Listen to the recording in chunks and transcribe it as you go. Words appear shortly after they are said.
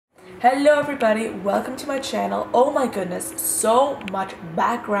Hello everybody, welcome to my channel. Oh my goodness, so much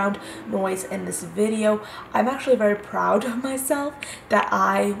background noise in this video. I'm actually very proud of myself that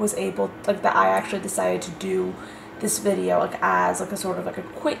I was able, that I actually decided to do this video as a sort of a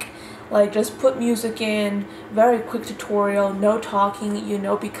quick, just put music in, very quick tutorial, no talking,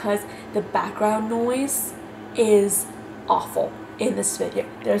 because the background noise is awful in this video.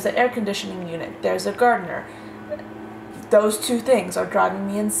 There's an air conditioning unit, there's a gardener. Those two things are driving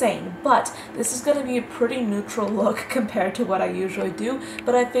me insane, but this is going to be a pretty neutral look compared to what I usually do.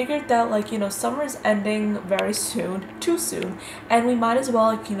 But I figured that summer is ending very soon, too soon, and we might as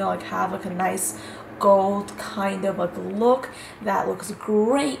well have a nice gold kind of look that looks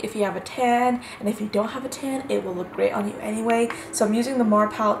great if you have a tan, and if you don't have a tan, it will look great on you anyway. So I'm using the Mar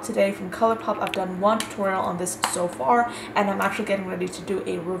palette today from Colourpop. I've done one tutorial on this so far, and I'm actually getting ready to do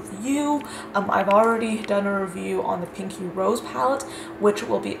a review. I've already done a review on the Pinky Rose palette, which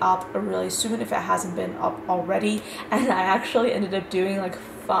will be up really soon if it hasn't been up already, and I actually ended up doing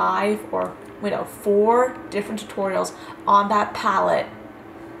 4 different tutorials on that palette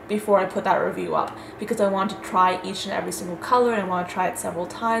before I put that review up, because I wanted to try each and every single color and I want to try it several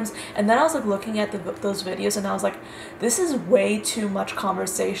times. And then I was looking at those videos and I was like, this is way too much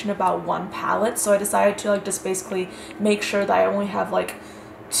conversation about one palette, so I decided to just basically make sure that I only have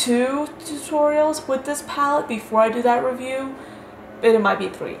 2 tutorials with this palette before I do that review. But it might be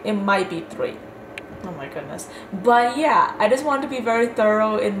 3. It might be 3. Oh my goodness. But yeah, I just wanted to be very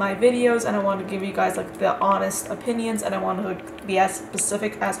thorough in my videos, and I want to give you guys the honest opinions, and I want to be as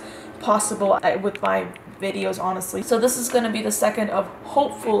specific as possible with my videos, honestly. So this is going to be the second of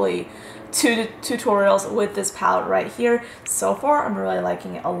hopefully 2 tutorials with this palette right here. So far I'm really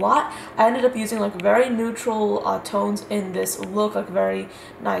liking it a lot. I ended up using very neutral tones in this look, very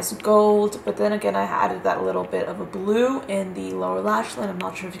nice gold, but then again I added that little bit of a blue in the lower lash line. I'm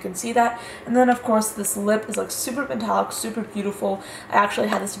not sure if you can see that. And then of course this lip is super metallic, super beautiful. I actually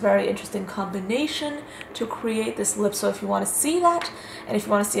had this very interesting combination to create this lip, so if you want to see that and if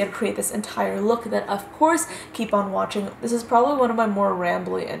you want to see how to create this entire look, then of course keep on watching. This is probably one of my more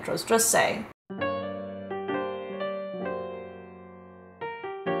rambly intros, just saying.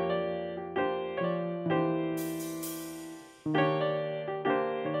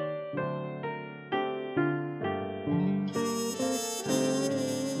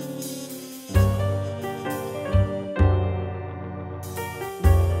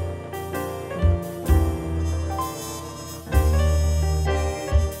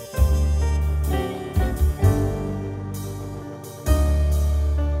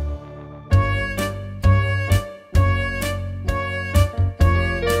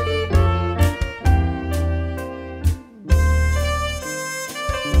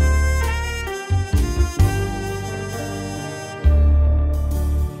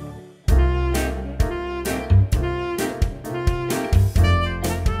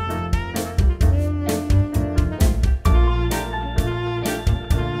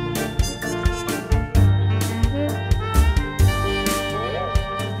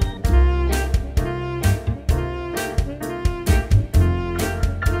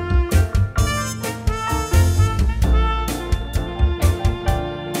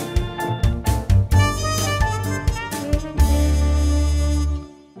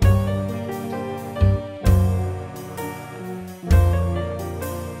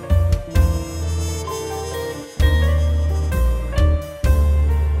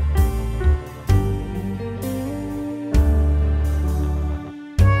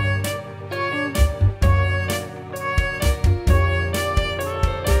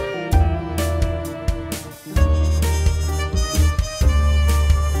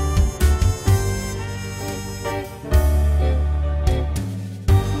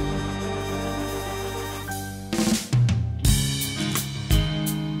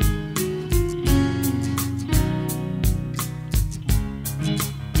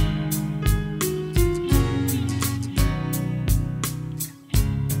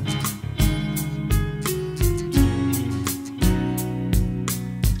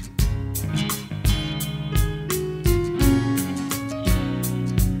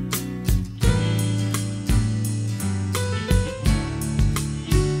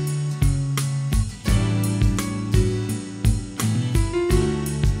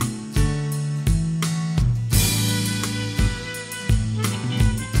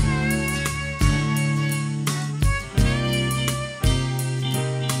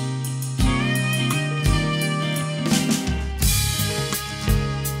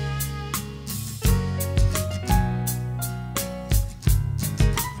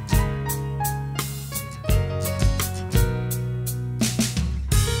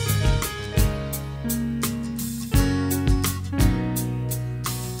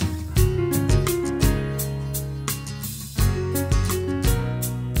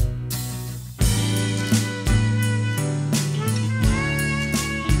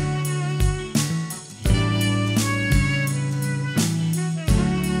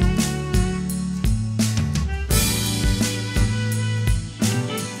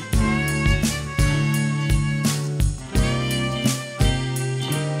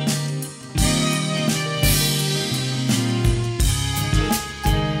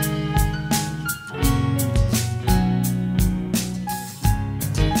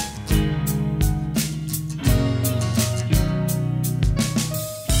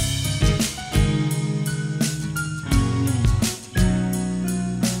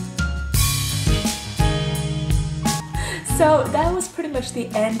 So that was pretty much the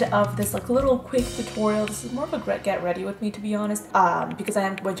end of this like little quick tutorial. This is more of a get ready with me, to be honest, because I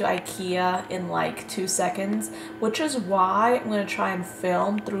am going to IKEA in like 2 seconds, which is why I'm going to try and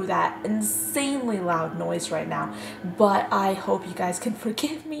film through that insanely loud noise right now. But I hope you guys can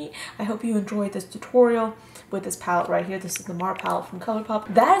forgive me. I hope you enjoyed this tutorial with this palette right here. This is the Mar palette from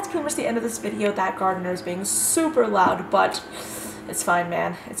Colourpop. That is pretty much the end of this video. That gardener is being super loud, but it's fine,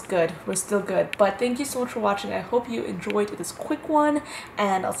 man. It's good. We're still good. But thank you so much for watching. I hope you enjoyed this quick one,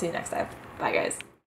 and I'll see you next time. Bye, guys.